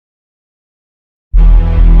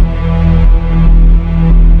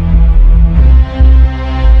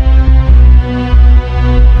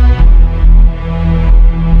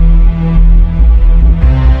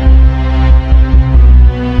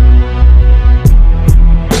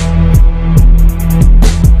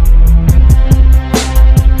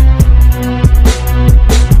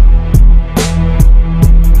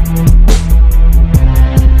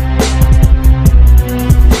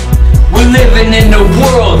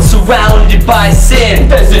surrounded by sin.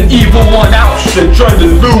 There's an evil one out there trying to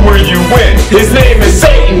lure you in. His name is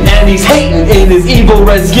Satan, And he's hating in his evil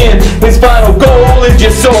red skin. his final goal is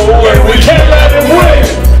your soul, and we can't let him win.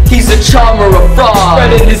 He's a charmer of fraud,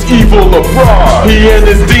 Spreading his evil abroad. He and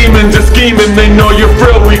his demons are scheming. They know you're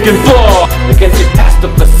frail, weak, and flawed. Against you past the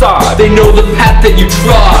facade. they know the path that you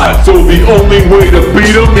trod. So the only way to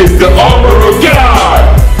beat them is the armor of God.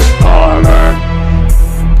 Armor.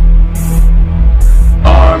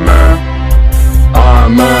 Armor.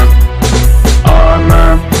 Armor.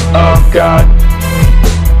 Armor of God.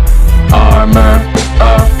 Armor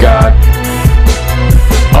of God.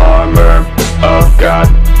 Armor of God.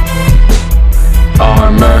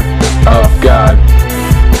 Armor of God.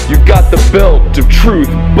 You got the belt of truth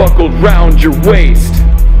buckled round your waist.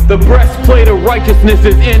 The breastplate of righteousness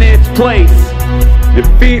is in its place. Your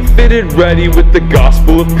feet fitted ready with the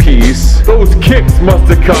gospel of peace. Those kicks must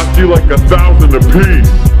have cost you like 1,000 apiece.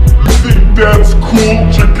 Think that's cool?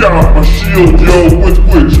 Check out my shield, yo, with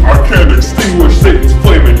which I can extinguish Satan's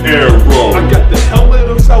flaming arrow. I got the helmet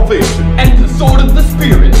of salvation And the sword of the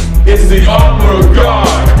Spirit. It's the armor of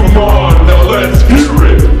God. Come on, now let's hear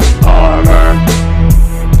it. Armor.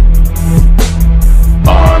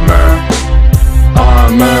 Armor.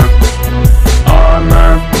 Armor.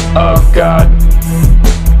 Armor of God.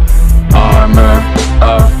 Armor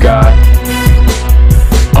of God.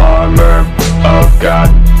 Armor of God.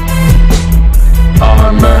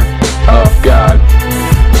 Armor of God.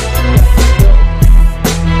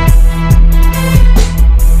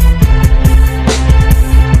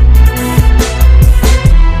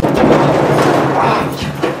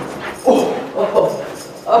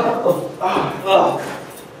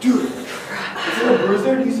 Dude, is there a bruise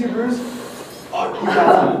there? Do you see a bruise? Oh, you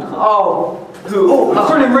got me. Oh, Oh, it's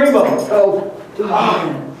turning rainbow. oh,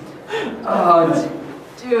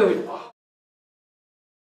 dude.